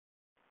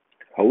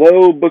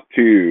Hello,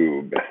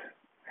 BookTube.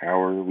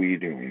 How are we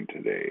doing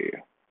today?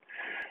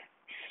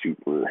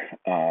 Super.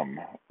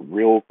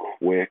 Real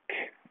quick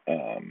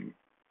um,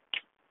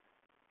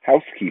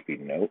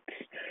 housekeeping notes.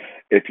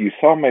 If you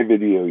saw my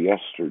video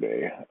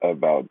yesterday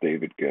about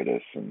David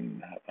Goodis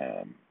and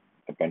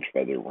a bunch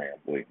of other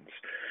ramblings,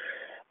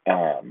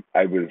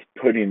 I was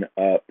putting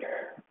up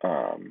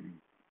um,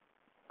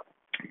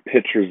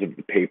 pictures of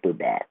the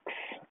paperbacks,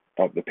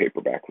 of the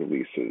paperback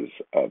releases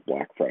of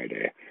Black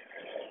Friday.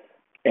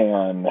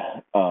 And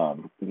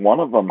one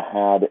of them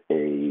had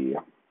a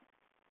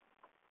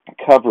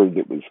cover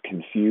that was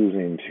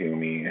confusing to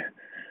me,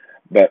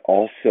 but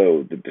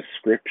also the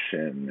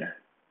description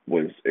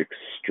was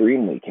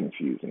extremely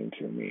confusing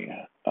to me.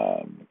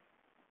 Um,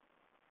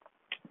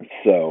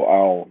 so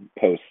I'll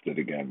post it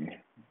again,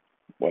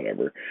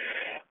 whatever.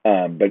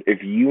 But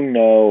if you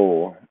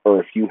know, or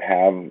if you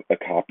have a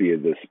copy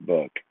of this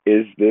book,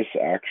 is this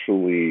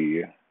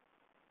actually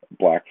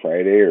Black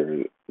Friday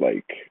or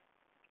like,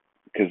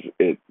 because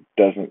it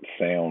doesn't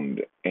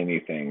sound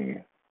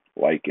anything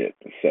like it.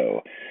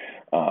 So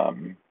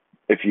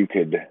if you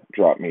could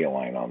drop me a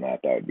line on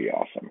that, that would be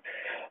awesome.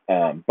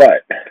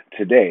 But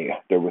today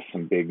there was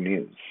some big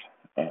news.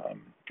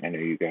 I know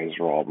you guys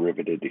are all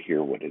riveted to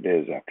hear what it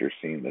is after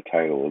seeing the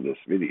title of this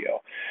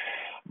video.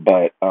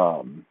 But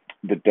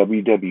the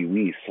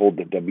WWE sold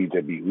the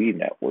WWE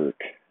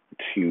network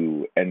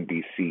to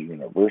NBC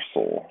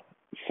Universal,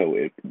 so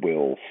it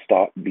will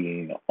stop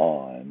being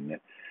on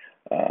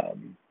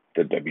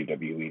the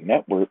WWE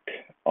network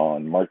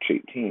on March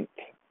 18th,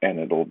 and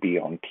it'll be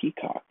on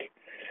Peacock.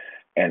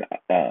 And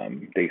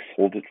they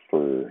sold it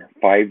for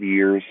 5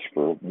 years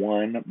for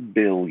 $1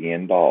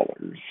 billion.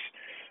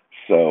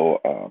 So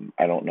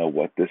I don't know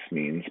what this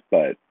means,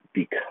 but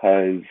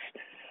because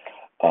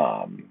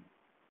I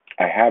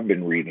have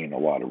been reading a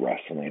lot of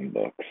wrestling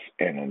books,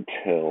 and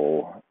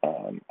until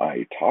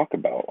I talk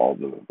about all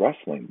the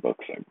wrestling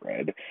books I've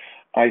read,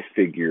 I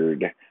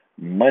figured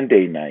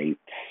Monday nights,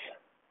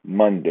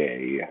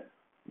 Monday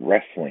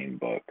wrestling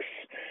books,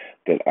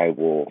 that I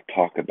will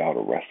talk about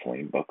a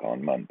wrestling book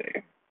on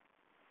Monday.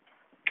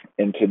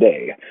 And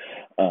today,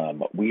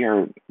 we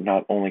are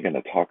not only going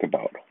to talk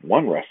about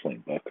one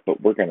wrestling book,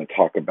 but we're going to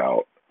talk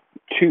about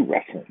two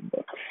wrestling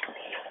books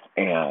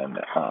and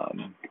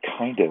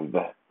kind of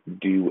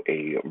do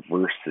a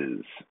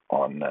versus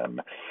on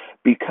them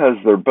because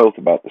they're both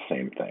about the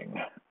same thing.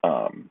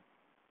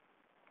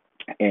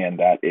 And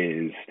that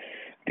is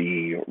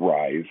the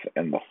rise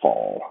and the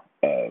fall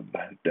of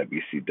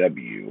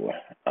WCW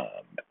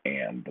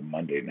and the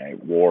Monday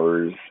Night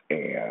Wars,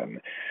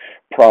 and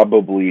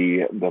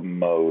probably the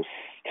most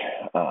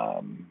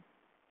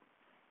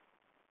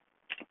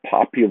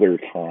popular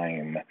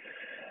time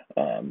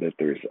that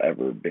there's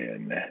ever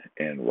been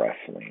in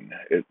wrestling,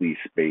 at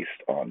least based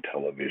on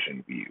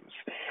television views.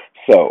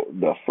 So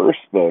the first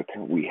book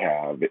we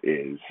have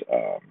is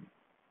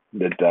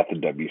The Death of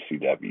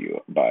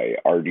WCW by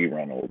R.D.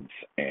 Reynolds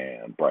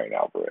and Brian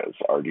Alvarez.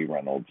 R.D.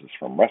 Reynolds is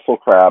from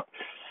WrestleCrap,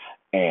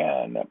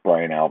 and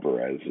Brian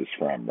Alvarez is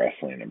from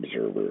Wrestling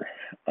Observer.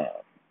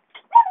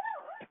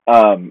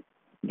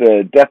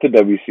 The Death of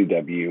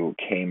WCW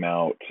came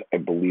out, I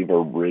believe,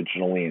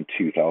 originally in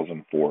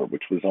 2004,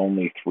 which was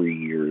only 3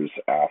 years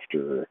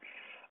after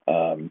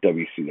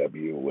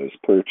WCW was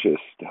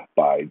purchased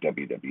by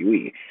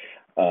WWE.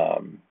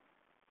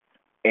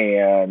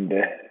 And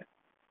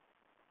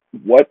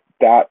what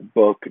that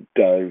book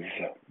does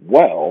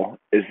well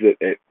is that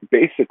it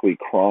basically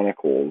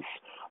chronicles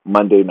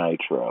Monday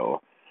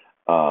Nitro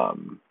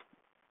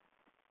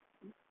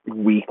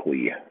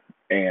weekly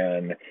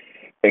and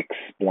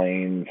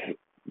explains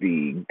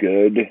the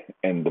good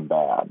and the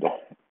bad.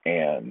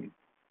 And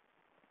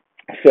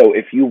so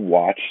if you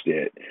watched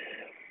it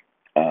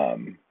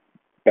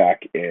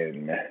back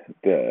in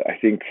I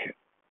think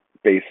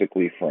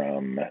basically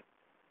from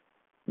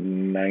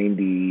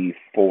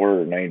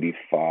 94 or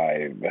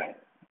 95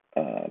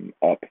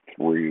 up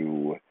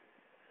through,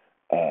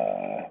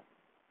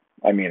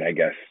 I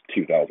guess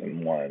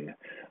 2001.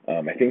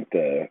 I think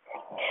the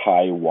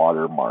high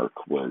water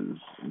mark was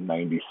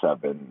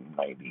 97,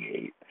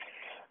 98.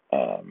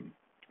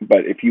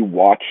 But if you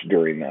watch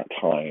during that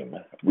time,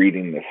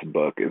 reading this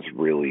book is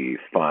really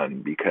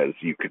fun because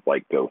you could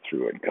like go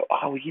through it and go,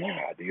 oh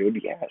yeah,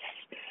 dude, yes.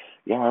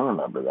 Yeah, I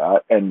remember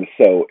that. And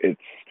so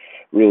it's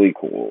really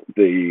cool.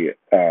 The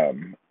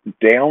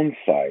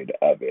downside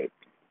of it,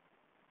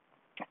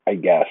 I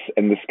guess,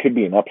 and this could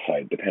be an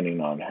upside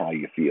depending on how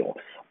you feel,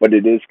 but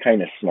it is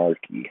kind of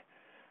snarky.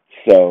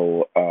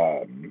 So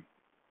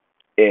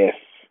if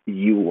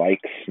you like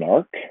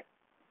snark,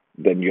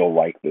 then you'll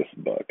like this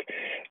book.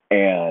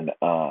 And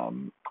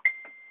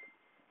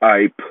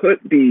I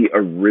put the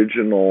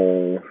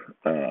original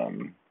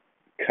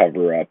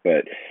cover up,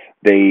 but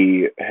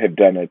they have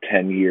done a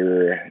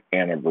 10-year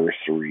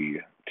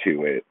anniversary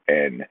to it,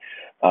 and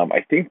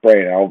I think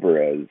Brian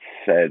Alvarez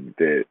said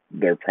that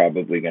they're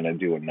probably going to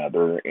do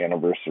another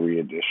anniversary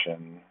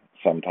edition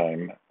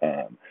sometime.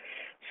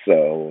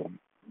 So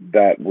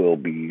that will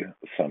be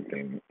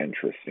something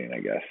interesting, I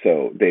guess.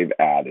 So they've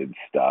added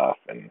stuff,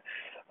 and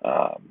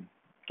um,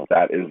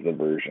 that is the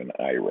version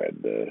I read,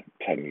 the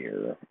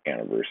 10-year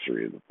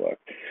anniversary of the book.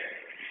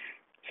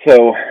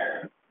 So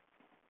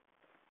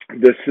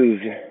this is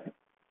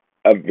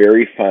a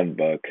very fun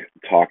book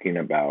talking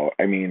about,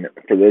 I mean,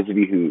 for those of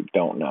you who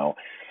don't know,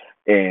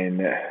 in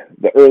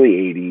the early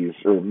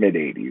 80s or mid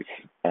 80s,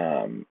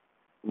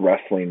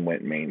 wrestling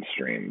went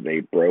mainstream.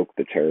 They broke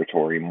the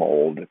territory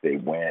mold. They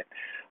went,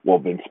 well,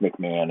 Vince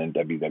McMahon and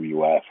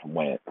WWF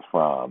went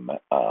from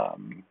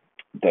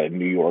the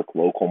New York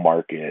local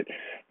market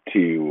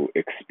to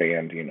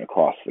expanding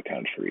across the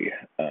country,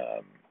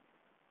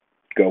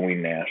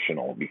 going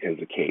national because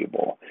of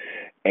cable.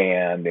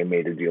 And they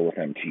made a deal with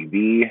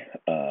MTV,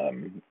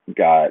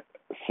 got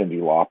Cyndi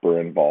Lauper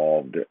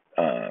involved,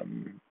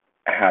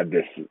 had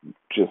this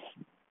just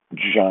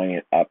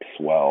giant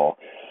upswell.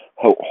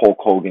 Hulk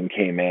Hogan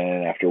came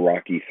in after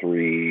Rocky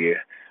 3.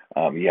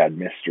 You had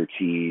Mr.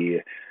 T.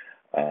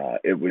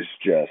 It was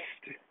just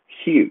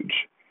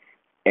huge.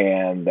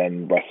 And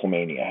then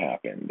WrestleMania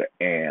happened,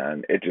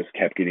 and it just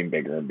kept getting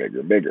bigger and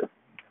bigger and bigger.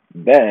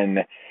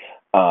 Then,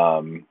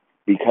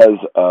 because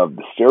of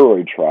the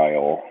steroid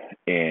trial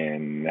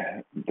in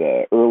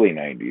the early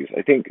 90s,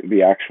 I think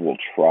the actual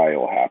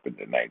trial happened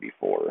in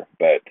 94,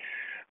 but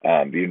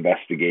the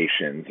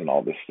investigations and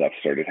all this stuff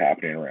started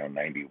happening around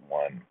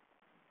 91.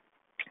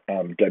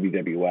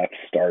 WWF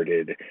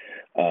started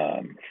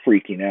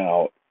freaking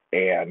out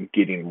and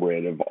getting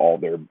rid of all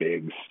their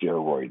big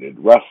steroided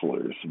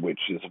wrestlers, which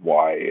is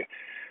why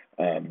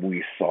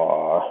we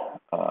saw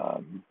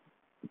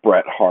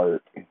Bret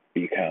Hart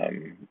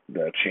become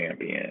the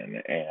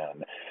champion,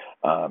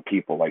 and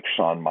people like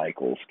Shawn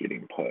Michaels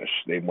getting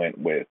pushed. They went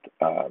with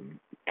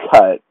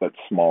cut but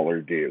smaller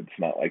dudes,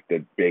 not like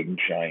the big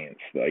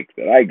giants like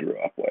that I grew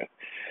up with.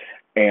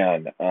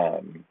 And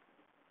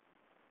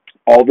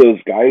all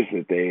those guys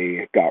that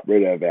they got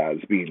rid of as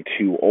being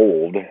too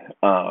old,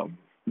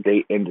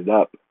 they ended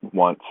up,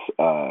 once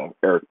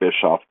Eric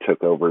Bischoff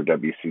took over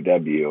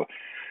WCW,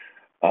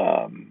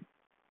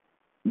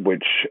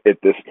 which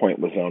at this point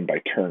was owned by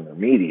Turner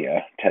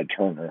Media, Ted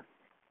Turner.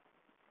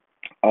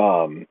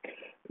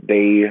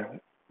 They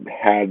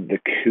had the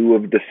coup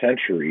of the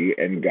century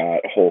and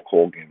got Hulk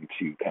Hogan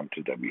to come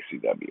to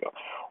WCW.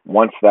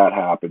 Once that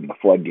happened, the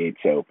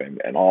floodgates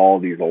opened, and all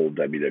these old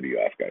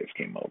WWF guys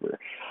came over.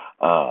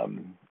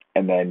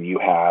 And then you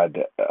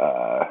had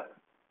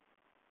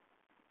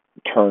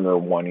Turner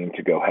wanting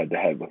to go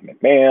head-to-head with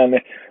McMahon,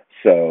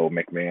 so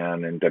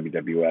McMahon and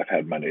WWF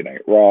had Monday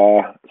Night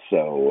Raw,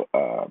 so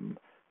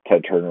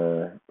Ted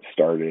Turner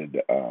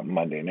started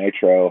Monday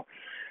Nitro.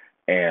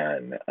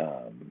 And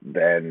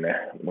then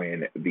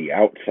when the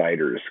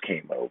Outsiders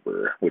came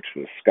over, which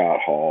was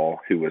Scott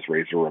Hall, who was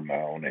Razor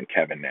Ramon, and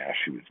Kevin Nash,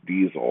 who was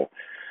Diesel,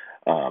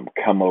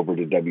 come over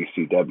to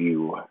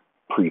WCW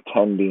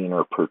pretending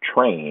or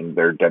portraying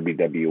their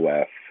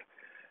WWF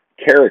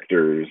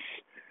characters,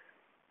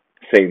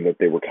 saying that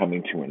they were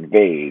coming to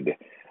invade,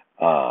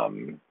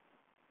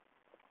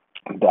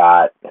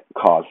 that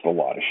caused a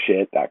lot of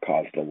shit. That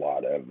caused a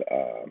lot of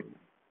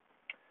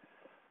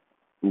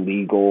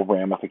legal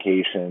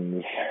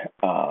ramifications,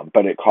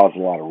 but it caused a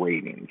lot of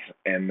ratings.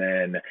 And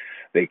then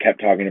they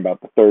kept talking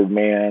about the third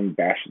man.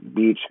 Bash at the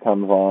Beach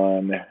comes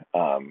on.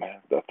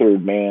 The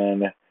third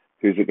man,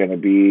 who's it going to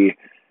be?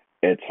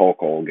 It's Hulk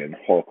Hogan.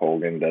 Hulk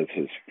Hogan does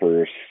his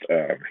first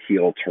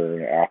heel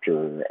turn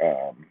after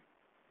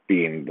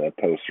being the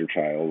poster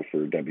child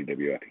for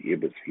WWF. He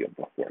was heel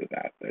before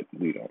that, but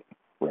we don't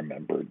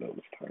remember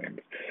those times.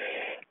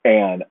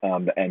 And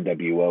the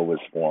NWO was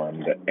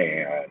formed,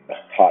 and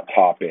Hot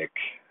Topic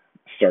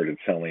started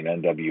selling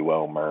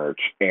NWO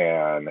merch,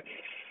 and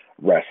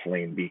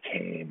wrestling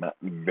became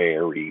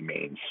very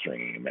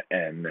mainstream.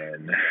 And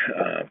then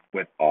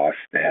with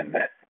Austin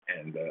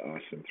and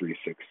Austin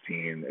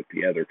 316 at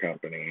the other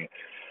company,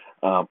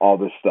 all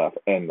this stuff,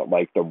 and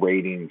like the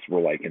ratings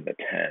were like in the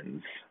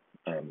tens,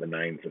 the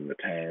nines and the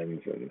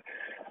tens, and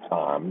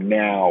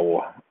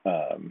now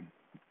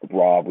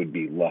Raw would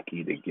be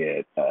lucky to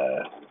get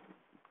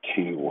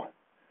two.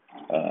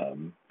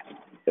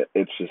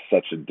 It's just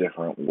such a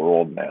different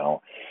world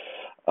now.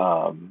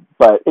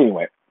 But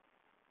anyway,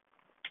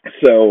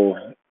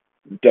 so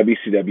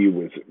WCW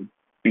was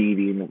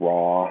beating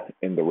Raw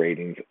in the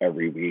ratings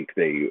every week.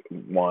 They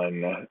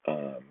won.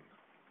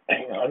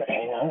 Hang on.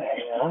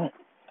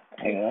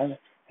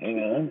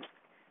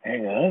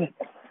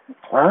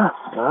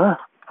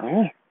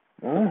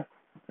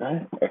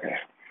 Okay.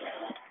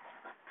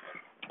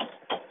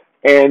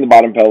 And the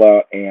bottom fell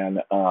out,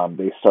 and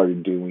they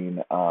started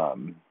doing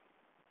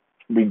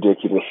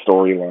ridiculous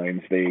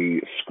storylines.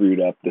 They screwed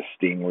up the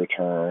Sting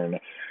return.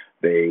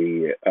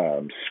 They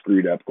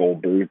screwed up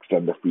Goldberg's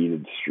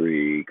undefeated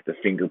streak, the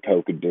finger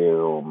poke of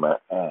doom.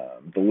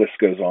 The list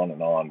goes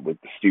on with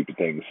the stupid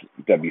things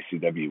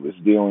WCW was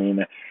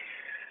doing.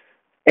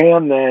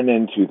 And then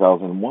in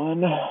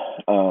 2001,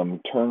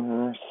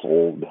 Turner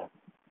sold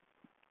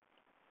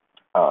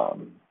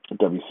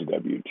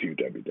WCW to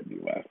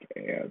WWF,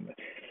 and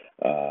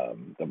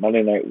The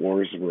Monday Night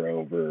Wars were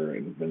over,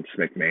 and Vince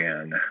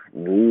McMahon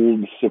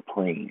ruled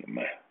supreme,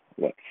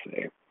 let's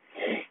say.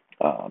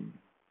 Um,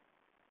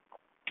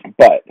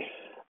 but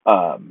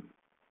um,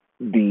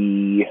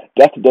 the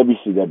Death of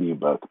WCW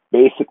book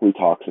basically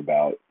talks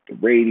about the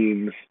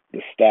ratings,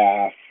 the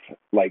staff,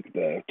 like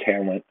the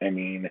talent,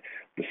 the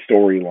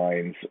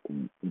storylines,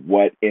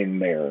 what in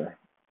there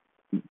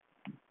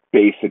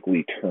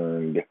basically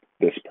turned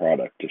this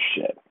product to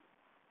shit.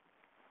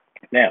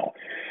 Now,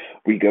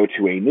 we go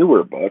to a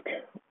newer book,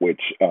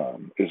 which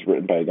is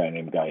written by a guy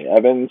named Guy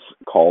Evans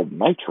called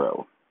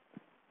Nitro.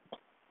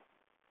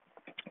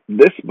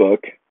 This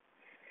book,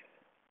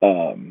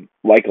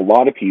 like a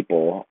lot of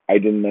people, I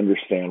didn't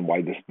understand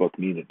why this book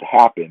needed to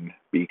happen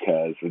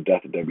because the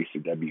death of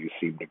WCW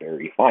seemed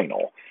very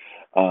final.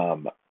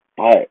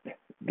 But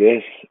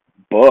this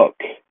book,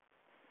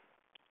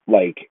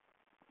 like,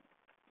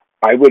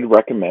 I would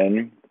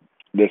recommend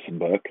this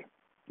book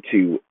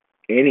to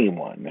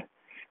anyone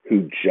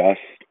who just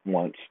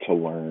wants to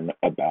learn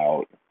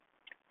about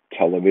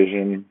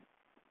television,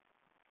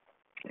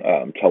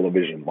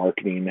 television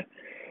marketing,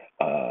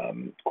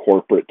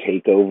 corporate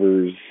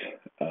takeovers,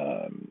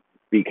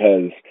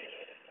 because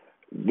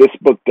this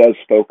book does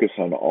focus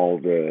on all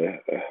the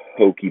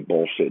hokey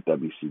bullshit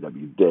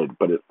WCW did,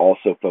 but it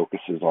also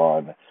focuses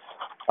on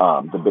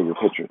the bigger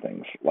picture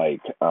things,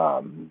 like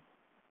Time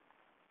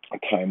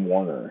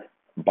Warner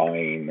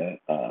buying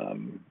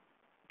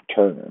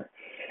Turner,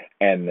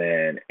 and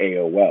then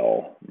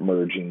AOL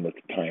merging with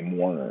Time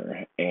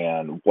Warner,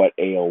 and what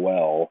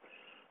AOL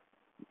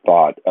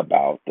thought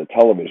about the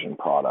television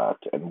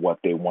product and what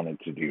they wanted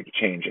to do to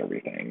change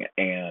everything.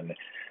 And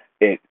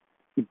it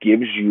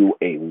gives you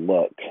a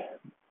look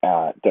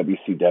at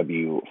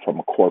WCW from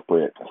a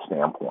corporate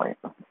standpoint,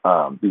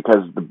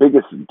 because the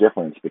biggest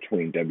difference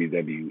between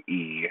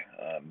WWE,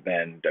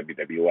 then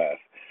WWF,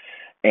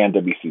 and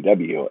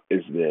WCW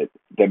is that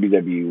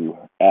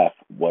WWF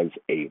was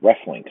a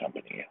wrestling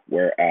company,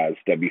 whereas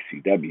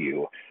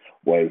WCW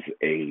was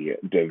a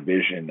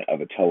division of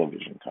a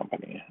television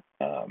company.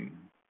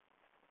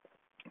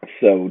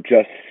 So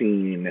just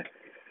seeing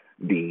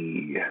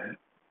the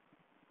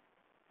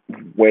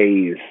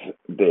ways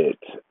that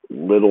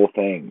little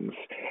things,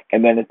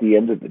 and then at the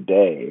end of the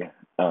day,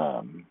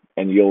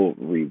 and you'll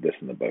read this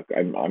in the book,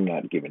 I'm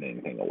not giving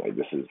anything away.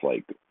 This is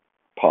like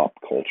pop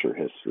culture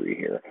history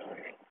here.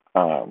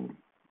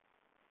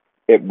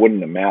 It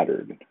wouldn't have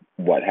mattered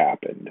what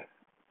happened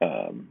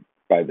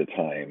by the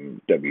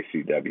time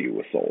WCW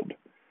was sold.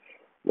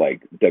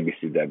 Like,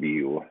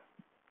 WCW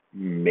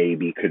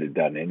maybe could have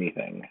done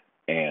anything,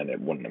 and it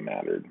wouldn't have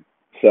mattered.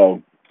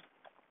 So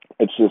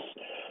it's just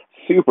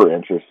super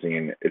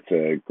interesting. It's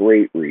a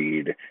great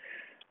read.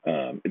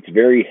 It's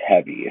very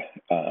heavy.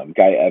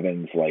 Guy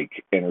Evans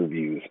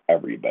interviews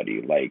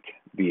everybody, like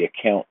the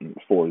accountant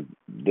for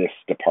this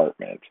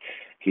department.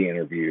 He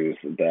interviews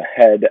the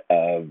head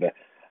of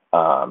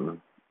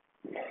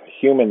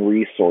human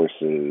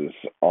resources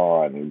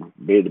on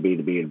beta,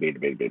 beta, beta, beta,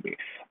 beta, beta, beta.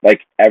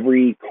 Like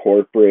every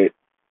corporate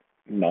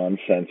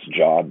nonsense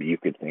job you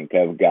could think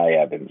of, Guy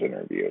Evans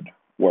interviewed.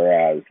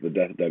 Whereas the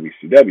Death of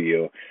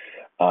WCW,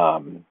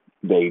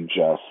 they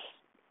just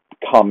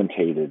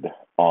commentated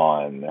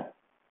on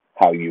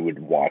how you would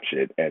watch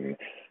it and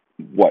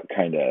what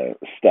kind of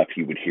stuff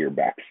you would hear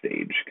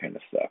backstage, kind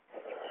of stuff.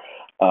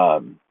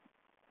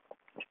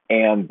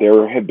 And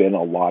there have been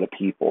a lot of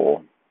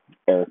people,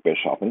 Eric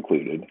Bischoff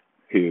included,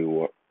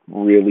 who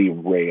really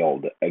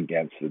railed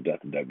against the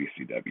Death of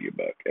WCW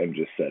book and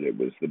just said it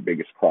was the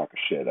biggest crock of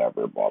shit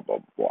ever, blah, blah,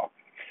 blah.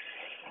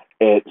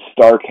 At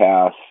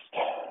StarCast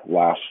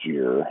last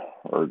year,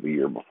 or the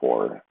year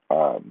before,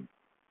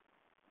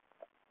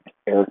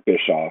 Eric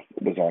Bischoff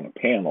was on a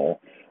panel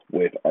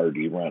with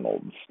R.D.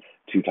 Reynolds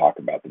to talk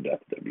about the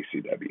Death of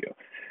WCW.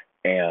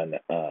 And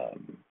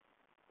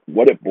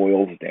what it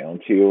boils down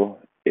to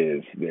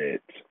is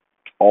that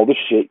all the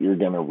shit you're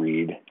going to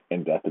read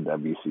in Death of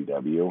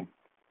WCW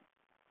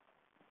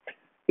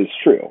is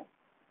true.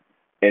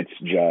 It's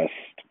just,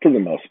 for the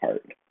most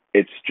part,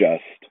 it's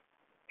just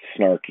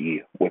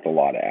snarky with a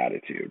lot of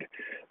attitude.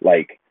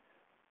 Like,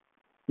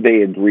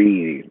 they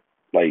agree,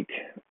 like,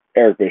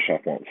 Eric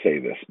Bischoff won't say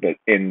this, but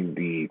in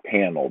the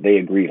panel, they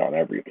agreed on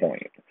every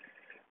point.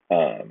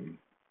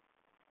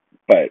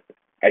 But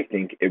I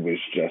think it was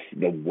just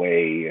the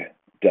way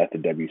Death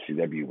of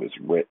WCW was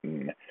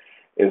written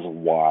is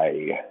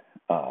why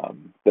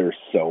there's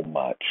so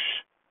much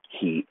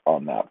heat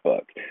on that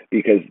book.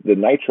 Because the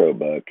Nitro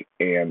book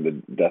and the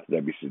Death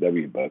of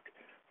WCW book,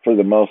 for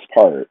the most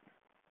part,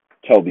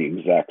 tell the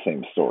exact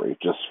same story,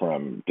 just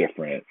from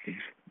different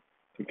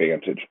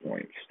vantage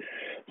points.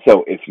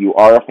 So if you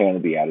are a fan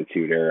of the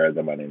Attitude Era,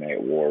 the Monday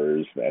Night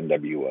Wars, the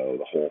NWO,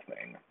 the whole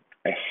thing,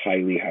 I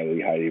highly,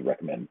 highly, highly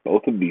recommend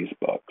both of these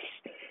books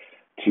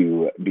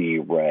to be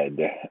read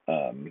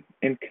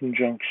in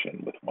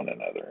conjunction with one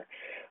another.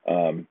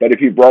 But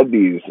if you've read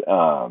these,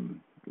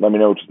 let me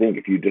know what you think.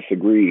 If you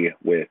disagree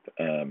with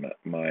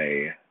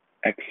my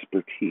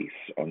expertise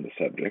on the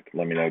subject,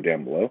 let me know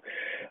down below.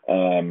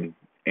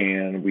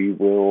 And we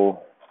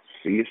will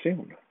See you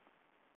soon.